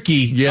to be tricky.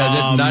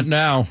 Yeah, not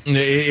now.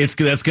 That's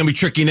going to be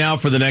tricky now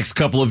for the next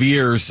couple of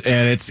years,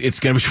 and it's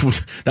going to be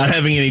not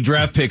having any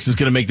draft picks is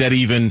going to make that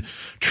even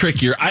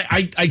trickier.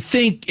 I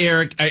think,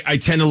 Eric, I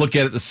tend to look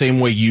at it the same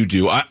way you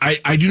do.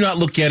 I do not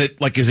look at it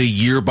like as a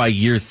year by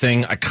year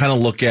thing. I kind of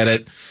look at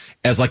it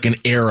as like an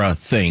era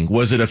thing.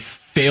 Was it a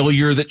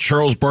failure that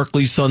Charles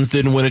Barkley's Suns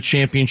didn't win a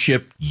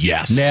championship?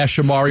 Yes. Nash,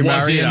 Amari,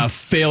 Was Marion. it a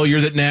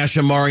failure that Nash,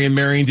 Amari, and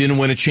Marion didn't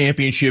win a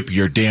championship?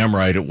 You're damn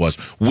right it was.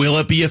 Will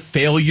it be a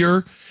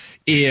failure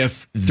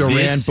if Durant,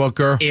 this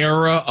Booker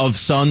era of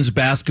Suns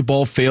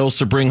basketball fails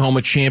to bring home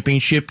a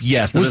championship?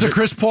 Yes. Was the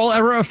Chris Paul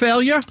era a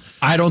failure?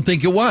 I don't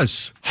think it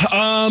was.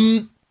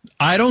 I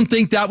don't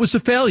think that was a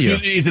failure.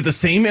 Is it the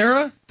same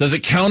era? Does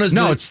it count as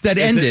No, it's that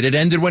ended. It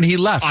ended when he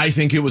left. I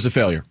think it was a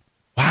failure.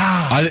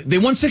 Wow. They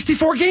won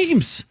 64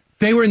 games.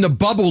 They were in the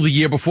bubble the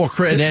year before,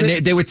 and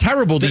they were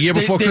terrible the year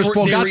before Chris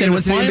Paul got there and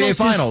went to the NBA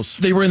Finals.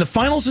 They were in the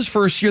finals his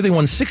first year. They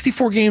won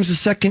 64 games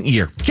his second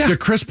year. Yeah. The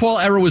Chris Paul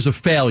era was a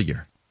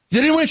failure. They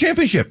didn't win a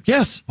championship.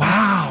 Yes.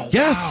 Wow.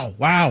 Yes.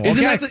 Wow.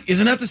 Isn't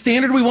that the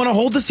standard we want to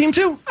hold this team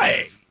to?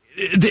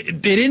 They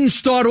didn't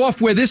start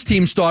off where this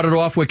team started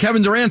off, where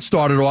Kevin Durant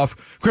started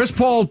off. Chris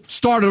Paul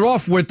started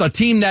off with a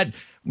team that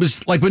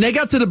was like when they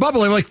got to the bubble,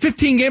 they were like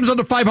 15 games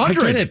under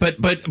 500. I get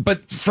it,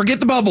 but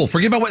forget the bubble.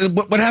 Forget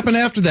about what happened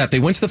after that.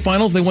 They went to the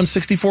finals. They won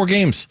 64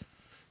 games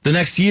the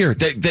next year.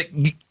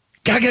 You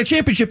gotta get a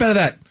championship out of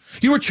that.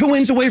 You were 2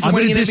 wins away from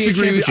winning an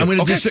NBA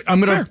championship.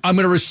 I'm going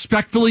to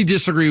respectfully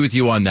disagree with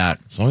you on that.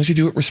 As long as you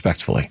do it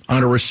respectfully. I'm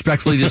going to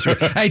respectfully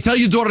disagree. Hey, tell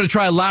your daughter to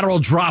try a lateral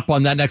drop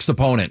on that next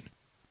opponent.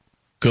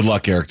 Good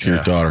luck, Eric, to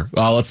your daughter.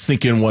 Let's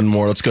sink in one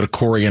more. Let's go to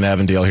Corey in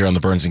Avondale here on the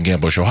Burns and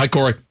Gambo Show. Hi,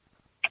 Corey.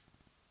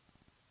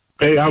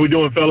 Hey, how we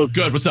doing, fellas?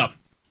 Good. What's up?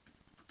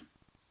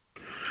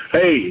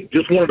 Hey,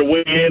 just wanted to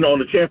weigh in on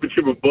the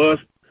championship of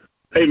bust.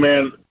 Hey,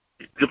 man,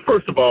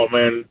 first of all,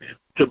 man,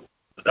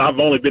 I've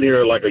only been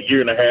here like a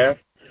year and a half,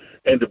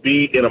 and to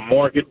be in a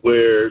market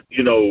where,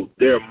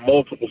 there are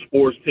multiple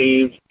sports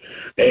teams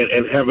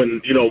and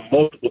having,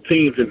 multiple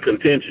teams in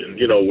contention,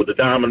 with the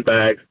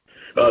Diamondbacks,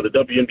 the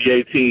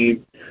WNBA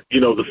team,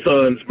 the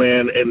Suns,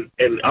 man.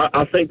 And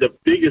I think the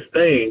biggest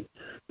thing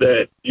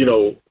that,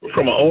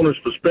 from an owner's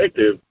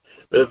perspective,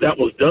 that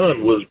was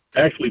done was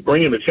actually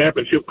bringing the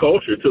championship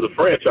culture to the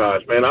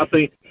franchise, man. I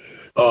think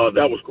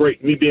that was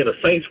great. Me being a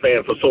Saints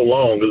fan for so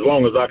long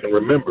as I can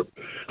remember.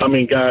 I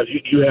mean, guys,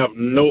 you have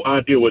no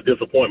idea what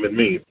disappointment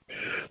means.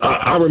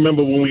 I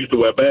remember when we used to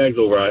wear bags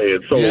over our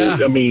heads. So, yeah.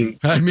 I mean,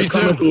 me to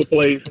come too. into a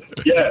place,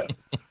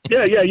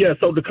 yeah.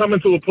 So to come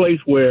into a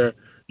place where,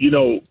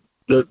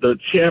 the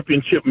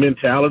championship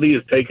mentality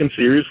is taken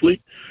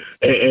seriously.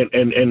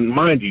 And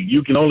mind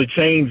you can only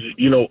change,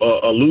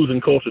 a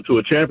losing culture to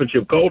a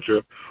championship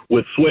culture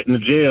with sweat in the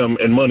gym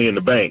and money in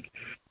the bank.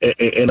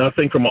 And I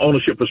think from an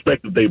ownership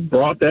perspective, they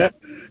brought that.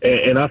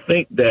 And I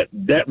think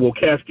that will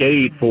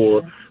cascade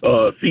for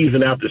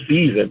season after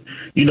season.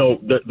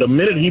 The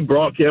minute he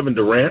brought Kevin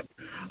Durant,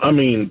 I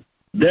mean,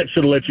 that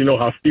should have let you know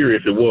how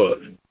serious it was.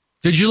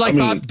 Did you like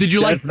Bob?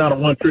 That's not a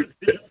one-trick.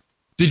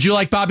 Did you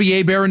like Bobby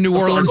Hebert in New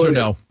Orleans or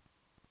no?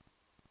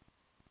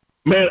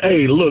 Man,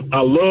 hey, look,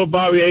 I love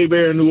Bobby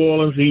Hebert in New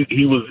Orleans.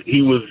 He was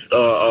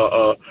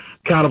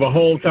kind of a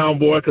hometown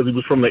boy because he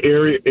was from the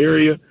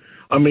area.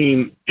 I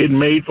mean, it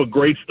made for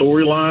great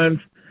storylines,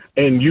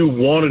 and you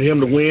wanted him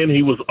to win.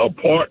 He was a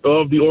part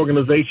of the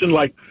organization.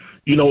 Like,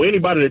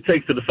 anybody that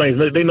takes to the Saints,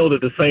 they know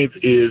that the Saints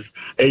is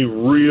a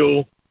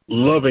real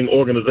loving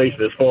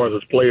organization as far as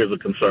its players are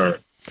concerned.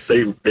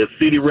 The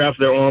city wraps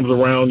their arms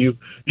around you.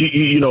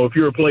 If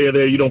you're a player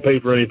there, you don't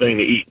pay for anything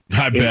to eat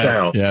in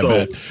town. Yeah, so,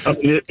 I bet. I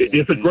mean,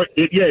 it's a great.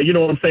 You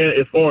know what I'm saying?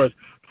 As far as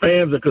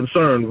fans are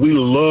concerned, we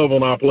love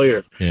on our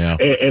players. Yeah.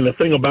 And the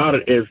thing about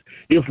it is,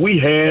 if we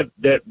had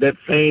that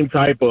same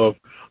type of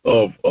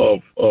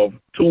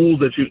tools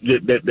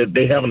that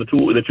they have in the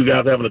tool that you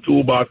guys have in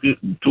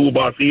the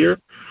toolbox here,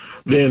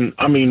 then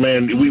I mean,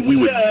 man, we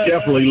would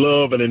definitely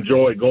love and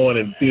enjoy going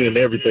and seeing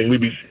everything. We'd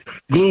be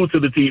glued to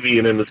the TV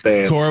and in the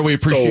stands. Corey, we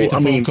appreciate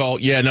the phone call.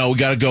 Yeah, no, we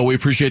got to go. We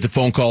appreciate the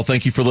phone call.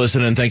 Thank you for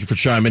listening. Thank you for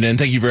chiming in.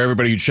 Thank you for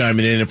everybody who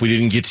chiming in. If we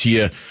didn't get to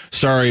you,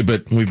 sorry,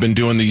 but we've been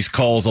doing these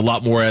calls a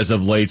lot more as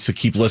of late, so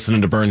keep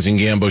listening to Burns and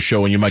Gambo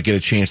Show, and you might get a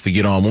chance to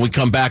get on. When we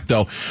come back,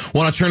 though,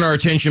 want to turn our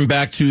attention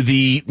back to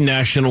the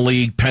National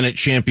League pennant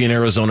champion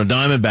Arizona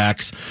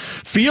Diamondbacks.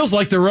 Feels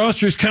like the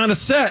roster's kind of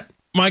set.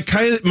 Mike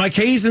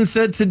Hazen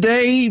said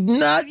today,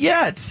 not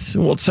yet.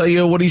 We'll tell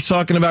you what he's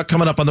talking about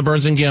coming up on the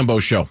Burns and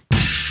Gambo Show.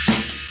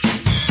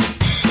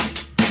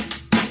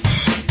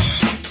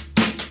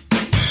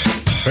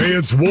 Hey,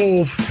 it's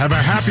Wolf. Have a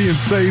happy and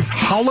safe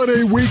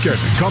holiday weekend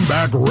and come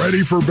back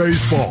ready for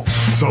baseball.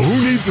 So who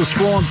needs a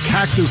strong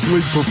Cactus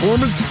League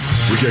performance?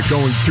 We get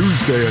going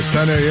Tuesday at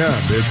 10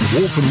 a.m. It's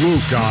Wolf and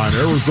Luke on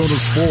Arizona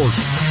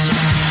Sports.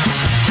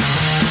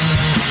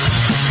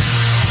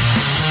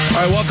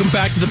 All right, welcome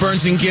back to the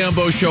Burns and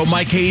Gambo Show.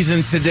 Mike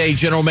Hazen today,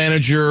 general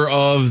manager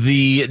of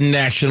the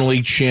National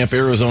League champ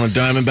Arizona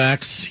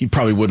Diamondbacks. He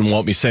probably wouldn't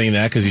want me saying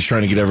that because he's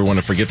trying to get everyone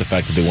to forget the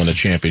fact that they won the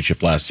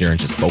championship last year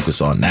and just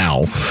focus on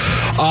now.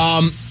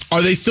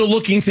 Are they still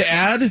looking to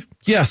add?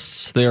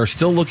 Yes, they are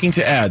still looking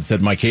to add,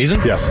 said Mike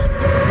Hazen. Yes.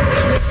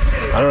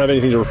 I don't have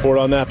anything to report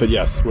on that, but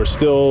yes, there's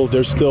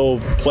still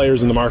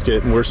players in the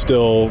market, and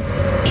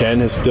Ken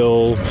has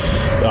still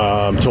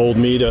told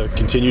me to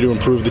continue to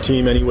improve the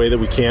team any way that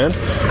we can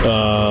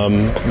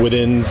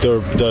within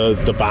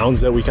the bounds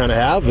that we kind of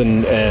have,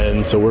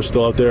 and so we're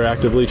still out there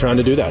actively trying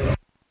to do that.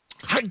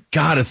 I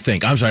gotta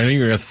think. I'm sorry, I know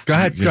you're gonna go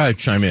ahead,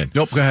 chime in.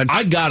 Nope, go ahead.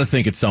 I gotta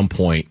think at some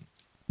point,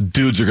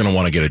 dudes are gonna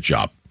want to get a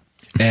job,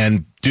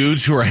 and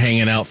dudes who are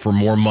hanging out for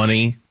more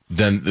money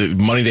than the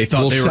money they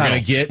thought they were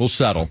going to get. We'll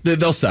settle.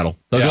 They'll settle.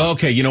 They'll go,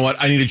 okay, you know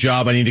what? I need a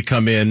job. I need to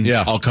come in.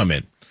 Yeah. I'll come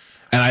in.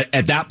 And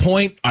at that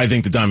point, I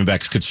think the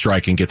Diamondbacks could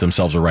strike and get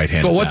themselves a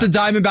right-handed But what the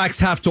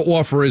Diamondbacks have to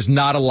offer is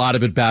not a lot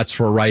of at-bats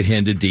for a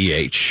right-handed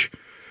DH.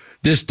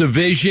 This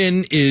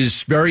division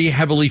is very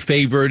heavily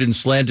favored and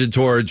slanted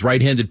towards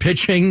right-handed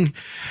pitching,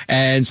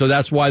 and so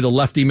that's why the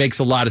lefty makes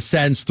a lot of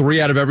sense.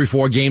 3 out of every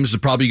 4 games is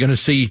probably going to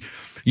see,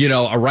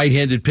 a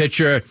right-handed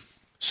pitcher.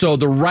 So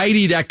the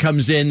righty that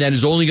comes in that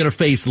is only going to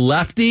face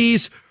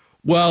lefties,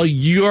 well,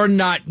 you're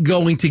not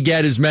going to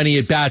get as many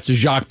at-bats as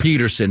Jacques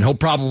Peterson. He'll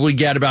probably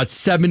get about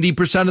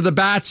 70% of the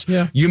bats.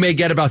 Yeah. You may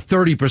get about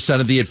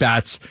 30% of the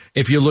at-bats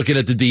if you're looking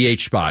at the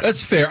DH spot.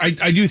 That's fair. I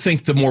do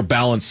think the more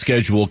balanced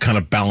schedule kind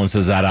of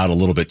balances that out a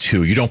little bit,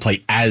 too. You don't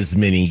play as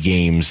many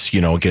games,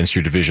 against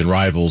your division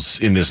rivals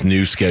in this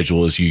new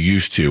schedule as you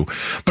used to.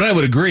 But I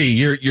would agree,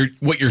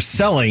 what you're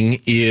selling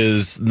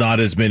is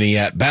not as many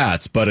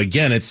at-bats. But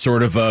again, it's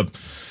sort of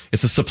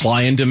it's a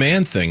supply and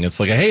demand thing. It's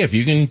like, hey, if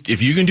you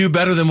can do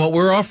better than what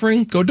we're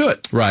offering, go do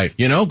it. Right.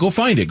 Go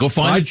find it. Go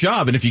find a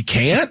job. And if you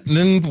can't,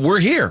 then we're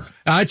here.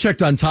 I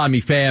checked on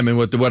Tommy Pham, and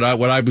what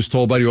I was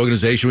told by the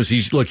organization was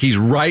he's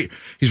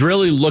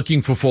really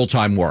looking for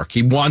full-time work.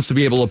 He wants to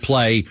be able to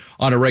play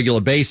on a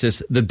regular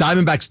basis. The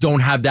Diamondbacks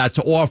don't have that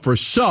to offer,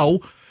 so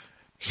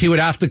he would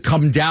have to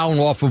come down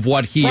off of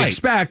what he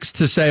expects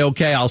to say,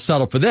 okay, I'll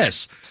settle for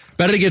this.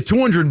 Better to get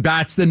 200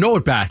 bats than no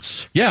at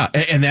bats. Yeah,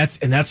 and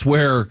that's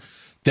where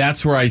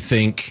I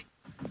think,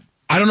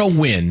 I don't know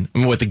when.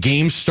 The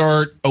games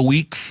start a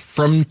week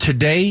from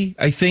today,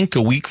 I think.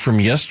 A week from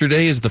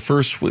yesterday is the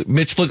first.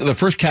 Mitch, look, the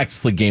first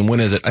Cactus League game. When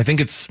is it? I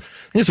think it's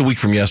a week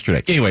from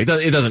yesterday. Anyway,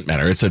 it doesn't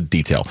matter. It's a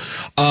detail.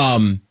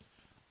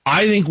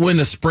 I think when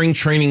the spring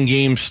training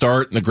games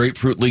start and the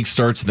Grapefruit League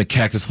starts and the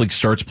Cactus League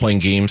starts playing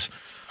games,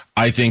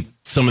 I think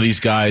some of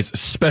these guys,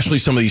 especially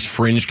some of these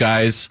fringe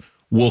guys,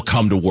 will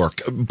come to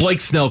work. Blake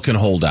Snell can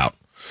hold out.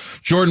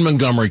 Jordan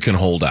Montgomery can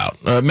hold out.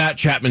 Matt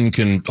Chapman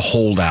can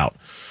hold out.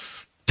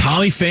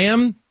 Tommy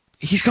Pham,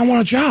 he's going to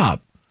want a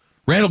job.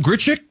 Randall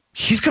Grichuk,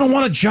 he's going to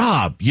want a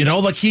job. You're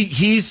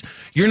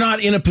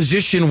not in a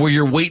position where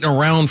you're waiting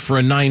around for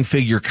a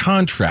 9-figure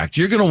contract.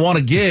 You're going to want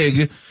a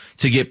gig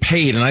to get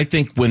paid. And I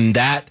think when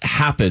that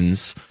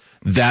happens,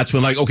 that's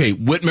when,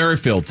 Whit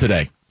Merrifield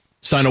today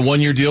signed a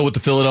 1-year deal with the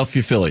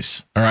Philadelphia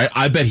Phillies. All right.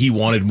 I bet he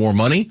wanted more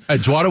money.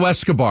 Eduardo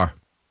Escobar.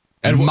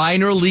 And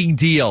minor league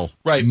deal.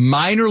 Right.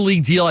 Minor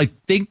league deal, I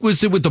think,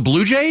 was it with the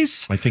Blue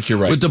Jays? I think you're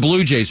right. With the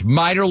Blue Jays.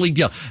 Minor league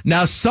deal.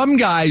 Now, some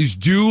guys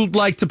do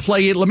like to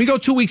play it. Let me go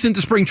 2 weeks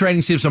into spring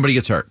training, see if somebody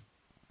gets hurt.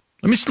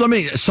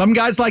 Some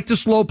guys like to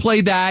slow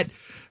play that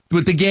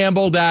with the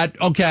gamble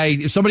that, okay,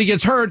 if somebody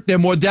gets hurt, they're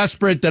more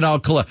desperate than I'll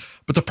collect.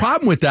 But the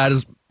problem with that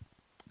is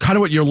kind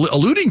of what you're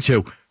alluding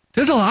to.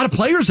 There's a lot of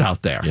players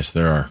out there. Yes,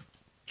 there are.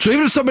 So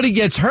even if somebody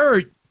gets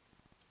hurt,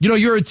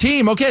 you're a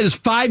team. Okay, there's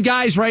 5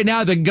 guys right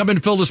now that can come in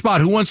and fill the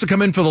spot. Who wants to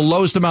come in for the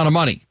lowest amount of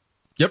money?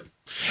 Yep.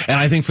 And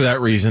I think for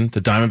that reason,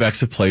 the Diamondbacks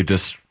have played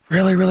this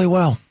really, really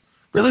well.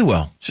 Really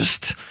well.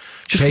 Just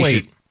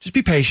wait. Just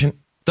be patient.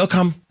 They'll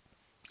come.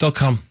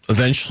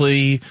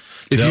 Eventually.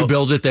 If you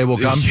build it, they will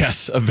come?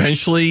 Yes.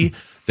 Eventually,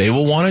 they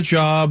will want a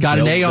job. Got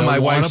an A on my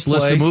wife's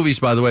list of movies,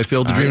 by the way.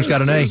 Field of Dreams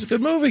got an A. It was a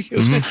good movie. It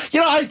was good.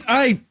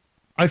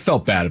 I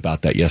felt bad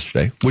about that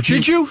yesterday.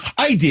 Did you?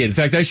 I did. In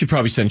fact, I should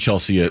probably send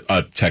Chelsea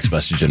a text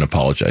message and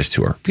apologize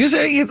to her. Because,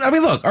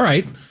 look, all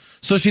right.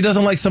 So she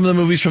doesn't like some of the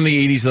movies from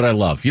the 80s that I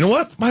love. You know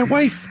what? My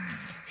wife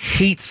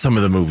hates some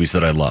of the movies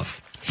that I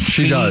love.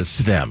 She does.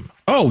 Them.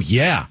 Oh,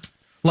 yeah.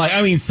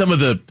 Some of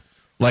the,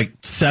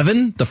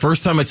 Seven, the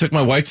first time I took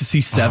my wife to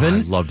see Seven. Oh,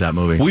 I love that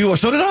movie.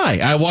 So did I.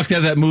 I walked out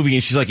of that movie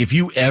and she's like, if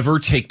you ever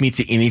take me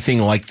to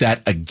anything like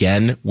that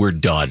again, we're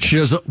done. She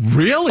doesn't,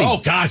 really?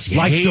 Oh, gosh.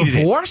 Like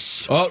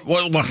divorce? Oh,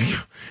 well,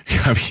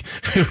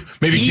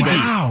 maybe she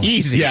meant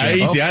easy. Yeah,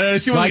 easy.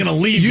 She wasn't going to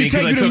leave me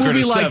because I took her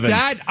to Seven.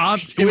 That,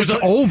 it was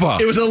over.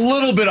 It was a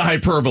little bit of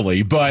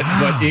hyperbole, but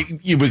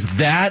it was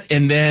that.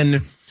 And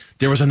then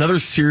there was another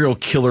serial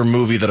killer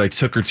movie that I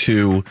took her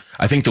to,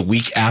 I think the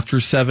week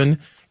after Seven.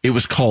 It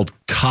was called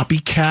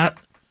Copycat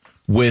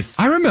with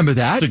I remember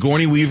that.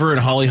 Sigourney Weaver and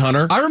Holly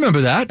Hunter. I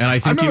remember that. And I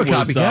think it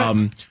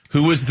was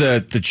who was the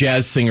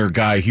jazz singer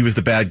guy? He was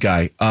the bad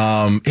guy.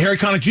 Harry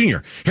Connick Jr.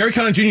 Harry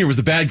Connick Jr. was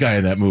the bad guy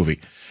in that movie.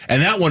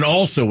 And that one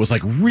also was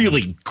like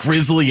really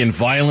grisly and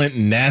violent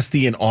and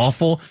nasty and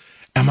awful.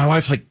 And my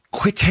wife's like,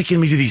 quit taking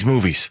me to these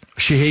movies.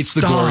 She hates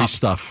the gory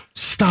stuff.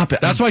 Stop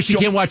it. That's why she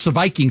can't watch the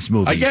Vikings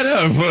movies.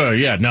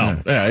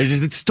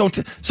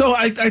 So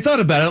I thought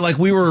about it. Like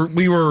we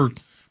were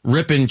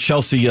ripping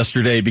Chelsea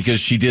yesterday because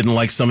she didn't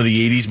like some of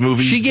the 80s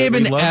movies. She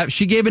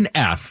gave an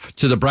F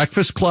to The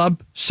Breakfast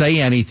Club,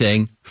 Say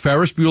Anything,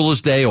 Ferris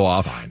Bueller's Day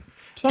Off,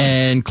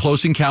 and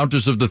Close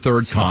Encounters of the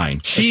Third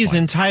Kind. She's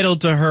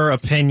entitled to her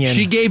opinion.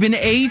 She gave an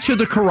A to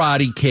The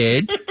Karate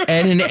Kid,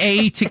 and an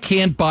A to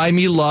Can't Buy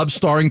Me Love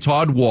starring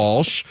Todd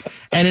Walsh,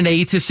 and an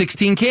A to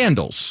 16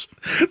 Candles.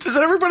 Does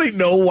everybody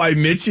know why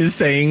Mitch is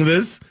saying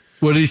this?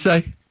 What did he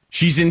say?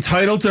 She's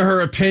entitled to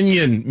her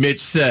opinion, Mitch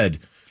said.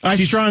 I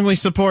strongly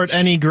support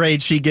any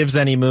grade she gives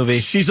any movie.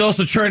 She's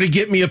also trying to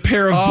get me a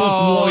pair of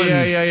book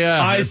ones. Yeah.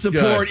 I That's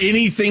support good.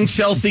 anything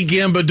Chelsea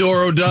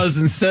Gambadoro does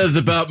and says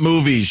about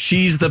movies.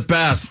 She's the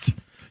best.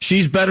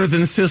 She's better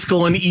than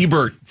Siskel and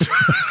Ebert.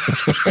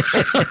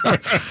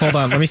 Hold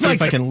on, let me see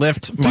if I can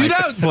lift my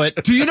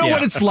foot. Do you know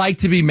what it's like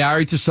to be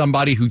married to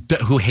somebody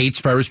who hates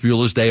Ferris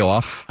Bueller's Day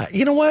Off?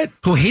 You know what?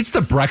 Who hates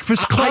The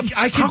Breakfast Club?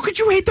 How could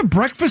you hate The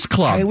Breakfast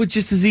Club? I would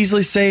just as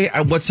easily say,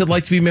 what's it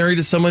like to be married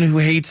to someone who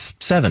hates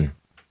Seven?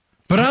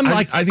 But I'm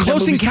like,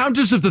 Close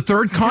Encounters of the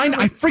Third Kind,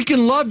 I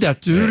freaking love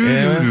that.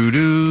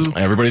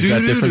 Everybody's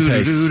got different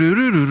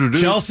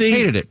tastes. Chelsea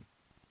hated it.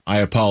 I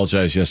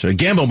apologize yesterday.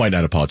 Gambo might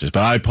not apologize,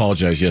 but I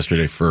apologize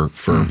yesterday for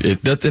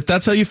if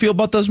that's how you feel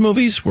about those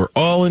movies. We're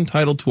all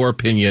entitled to our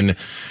opinion.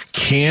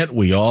 Can't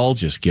we all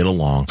just get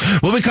along?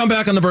 When we come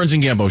back on the Burns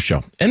and Gambo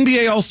Show,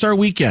 NBA All-Star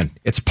Weekend.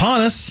 It's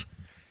upon us.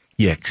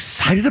 You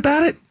excited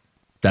about it?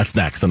 That's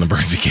next on the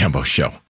Burns and Gambo Show.